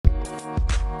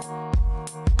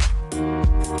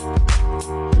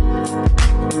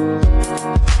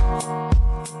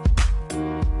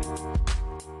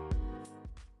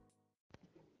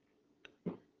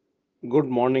Good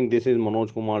morning. This is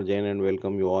Manoj Jain and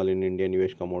welcome you all in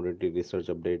IndiaNivesh Commodity Research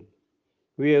Update.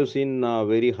 We have seen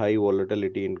very high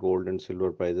volatility in gold and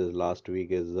silver prices last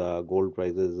week as gold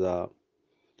prices uh,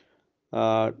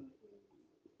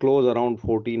 close around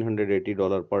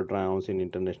 $1,480 per troy ounce in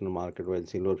international market, while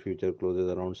silver future closes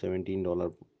around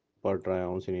 $17 per troy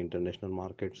ounce in international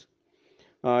markets.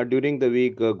 During the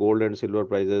week, gold and silver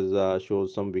prices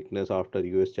shows some weakness after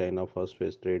US-China first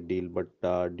phase trade deal, but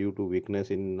due to weakness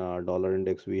in dollar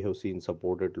index, we have seen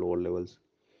support at lower levels.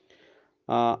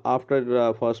 After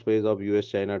the first phase of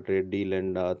US-China trade deal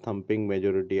and thumping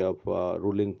majority of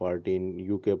ruling party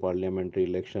in UK parliamentary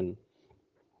election,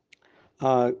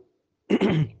 uh,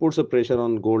 puts a pressure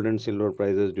on gold and silver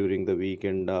prices during the week,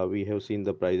 and we have seen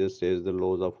the prices test the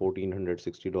lows of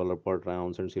 $1,460 per troy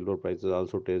ounce, and silver prices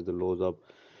also test the lows of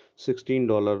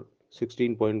 $16,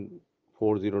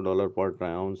 $16.40 per troy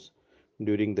ounce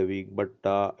during the week, but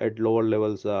at lower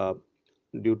levels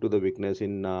due to the weakness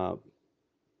in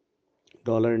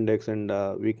dollar index and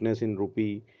weakness in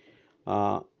rupee.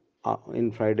 Uh, in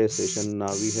Friday's session,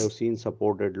 we have seen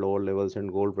support at lower levels,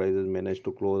 and gold prices managed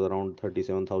to close around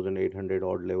 37,800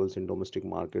 odd levels in domestic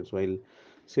markets, while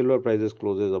silver prices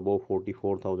closes above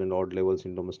 44,000 odd levels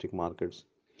in domestic markets.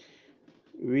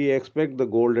 We expect the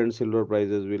gold and silver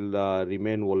prices will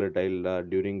remain volatile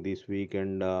during this week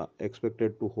and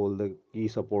expected to hold the key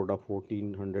support of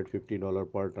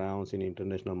 $1,450 per troy ounce in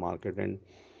international market and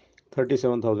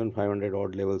 37,500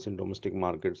 odd levels in domestic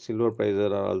markets. Silver prices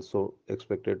are also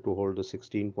expected to hold the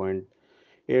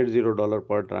 $16.80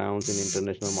 per troy ounce in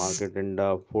international market and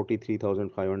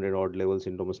 43,500 odd levels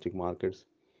in domestic markets.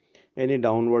 Any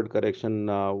downward correction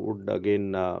would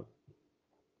again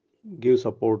give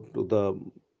support to the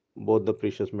both the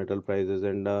precious metal prices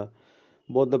and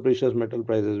both the precious metal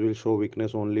prices will show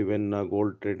weakness only when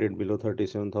gold traded below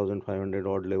 37,500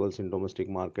 odd levels in domestic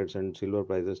markets and silver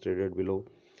prices traded below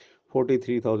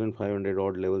 43,500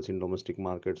 odd levels in domestic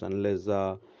markets, unless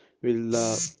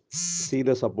we'll see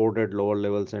the support at lower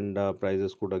levels and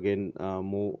prices could again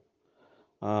move.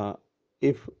 Uh,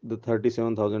 if the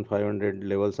 37,500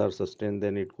 levels are sustained,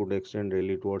 then it could extend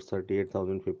really towards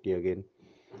 38,050 again.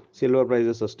 Silver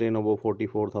prices sustain above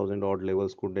 44,000 odd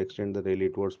levels could extend the rally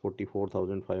towards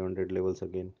 44,500 levels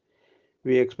again.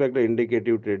 We expect the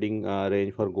indicative trading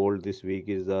range for gold this week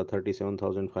is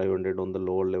 37,500 on the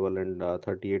lower level and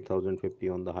 38,050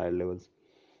 on the higher levels.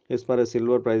 As far as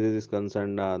silver prices is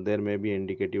concerned, there may be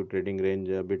indicative trading range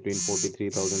between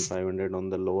 43,500 on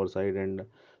the lower side and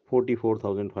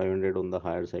 44,500 on the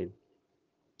higher side.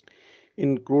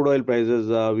 In crude oil prices,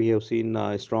 we have seen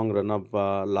a strong run up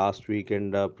last week,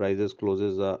 and prices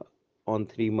closes on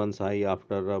 3 months high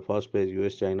after first phase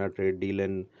US China trade deal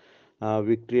and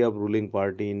victory of ruling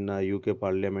party in UK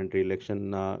parliamentary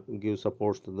election gives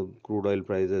supports to the crude oil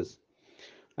prices.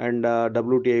 And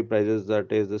WTI prices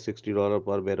that is the $60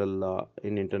 per barrel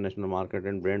in international market,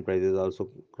 and Brent prices also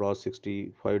cross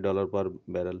 $65 per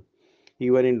barrel.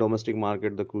 Even in domestic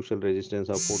market, the crucial resistance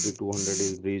of 4,200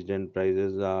 is breached and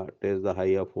prices test the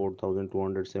high of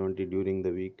 4,270 during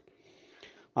the week.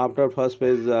 After first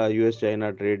phase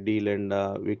US-China trade deal and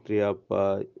victory of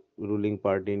ruling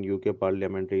party in UK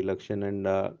parliamentary election and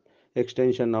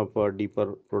extension of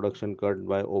deeper production cut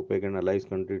by OPEC and allies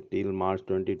countries till March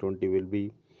 2020 will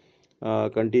be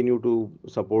continue to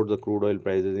support the crude oil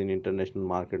prices in international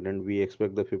market, and we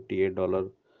expect the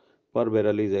 $58 per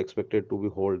barrel is expected to be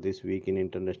hold this week in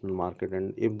international market,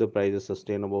 and if the price is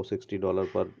sustain above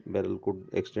 $60 per barrel could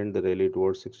extend the rally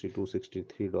towards 62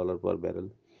 $63 per barrel.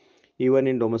 Even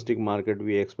in domestic market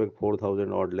we expect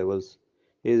 4,000 odd levels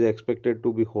is expected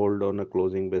to be hold on a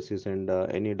closing basis, and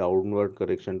any downward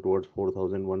correction towards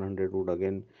 4,100 would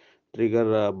again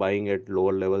trigger buying at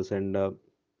lower levels, and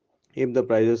if the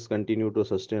prices continue to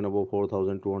sustain above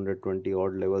 4,220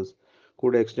 odd levels,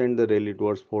 could extend the rally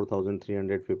towards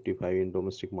 4,355 in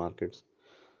domestic markets.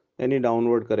 Any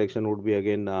downward correction would be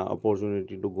again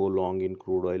opportunity to go long in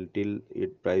crude oil till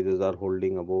it prices are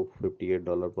holding above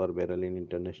 $58 per barrel in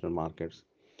international markets.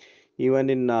 Even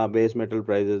in base metal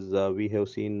prices, we have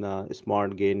seen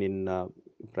smart gain in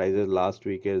prices last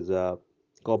week as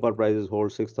copper prices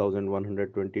hold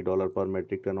 $6,120 per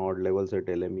metric ton odd levels at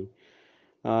LME.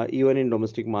 Even in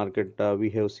domestic market, we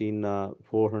have seen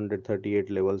 438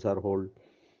 levels are hold.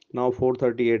 Now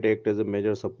 438 act as a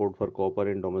major support for copper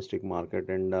in domestic market,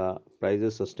 and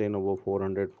prices sustain over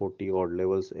 440 odd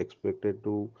levels expected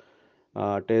to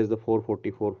test the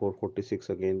 444, 446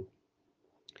 again.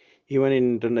 Even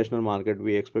in international market,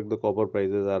 we expect the copper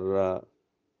prices are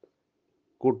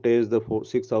could test the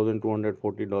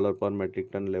 $6,240 per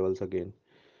metric ton levels again.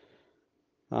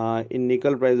 In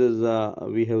nickel prices,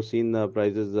 we have seen the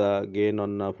prices gain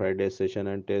on Friday session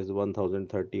and test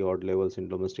 1030 odd levels in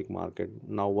domestic market.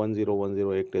 Now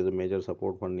 10108 is a major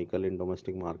support for nickel in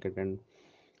domestic market, and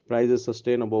prices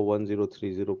sustain above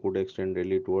 1030 could extend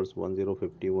rally towards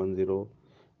 1050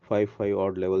 1055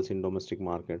 odd levels in domestic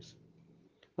markets.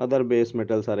 Other base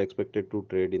metals are expected to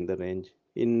trade in the range.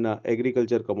 In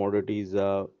agriculture commodities,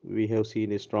 we have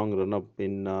seen a strong run up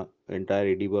in entire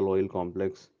edible oil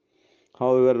complex.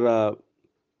 However,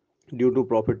 due to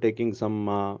profit taking,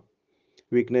 some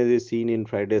weakness is seen in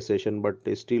Friday's session, but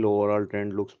still overall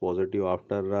trend looks positive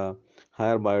after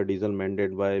higher biodiesel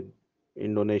mandate by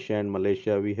Indonesia and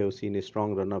Malaysia. We have seen a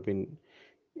strong run up in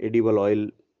edible oil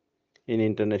in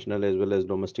international as well as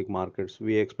domestic markets.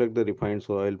 We expect the refined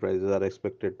oil prices are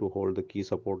expected to hold the key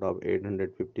support of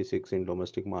 856 in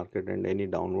domestic market, and any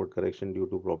downward correction due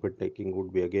to profit taking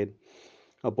would be again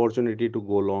opportunity to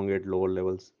go long at lower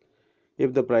levels.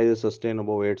 If the prices sustain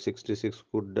above 866,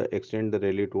 could extend the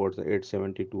rally towards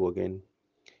 872 again.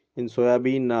 In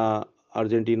soybean,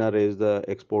 Argentina raised the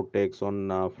export tax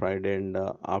on Friday, and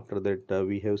after that,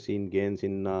 we have seen gains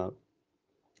in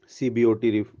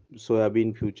CBOT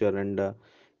soybean future, and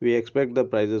we expect the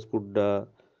prices could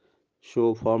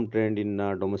show firm trend in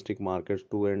domestic markets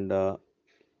too, and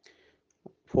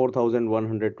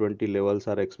 4120 levels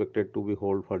are expected to be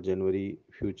hold for January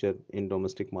future in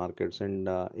domestic markets, and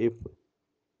if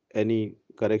any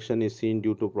correction is seen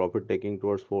due to profit taking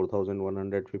towards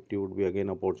 4150 would be again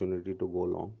opportunity to go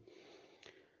long.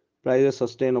 Prices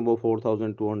sustain above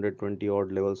 4220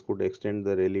 odd levels could extend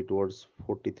the rally towards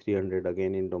 4300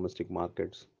 again in domestic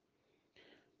markets.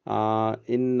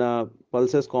 In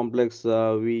pulses complex,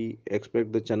 we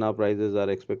expect the chana prices are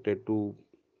expected to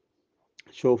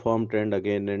show firm trend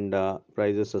again, and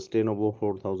prices sustain above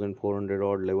 4400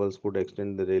 odd levels could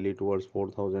extend the rally towards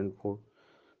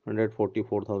 4440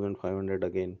 4500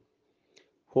 again.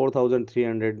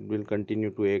 4300 will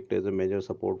continue to act as a major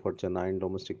support for chana in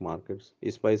domestic markets.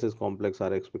 Spices complex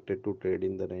are expected to trade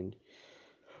in the range.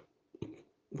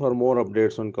 For more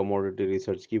updates on commodity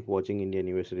research, keep watching Indian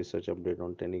Nivesh Research Update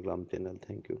on Telegram channel.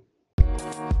 Thank you.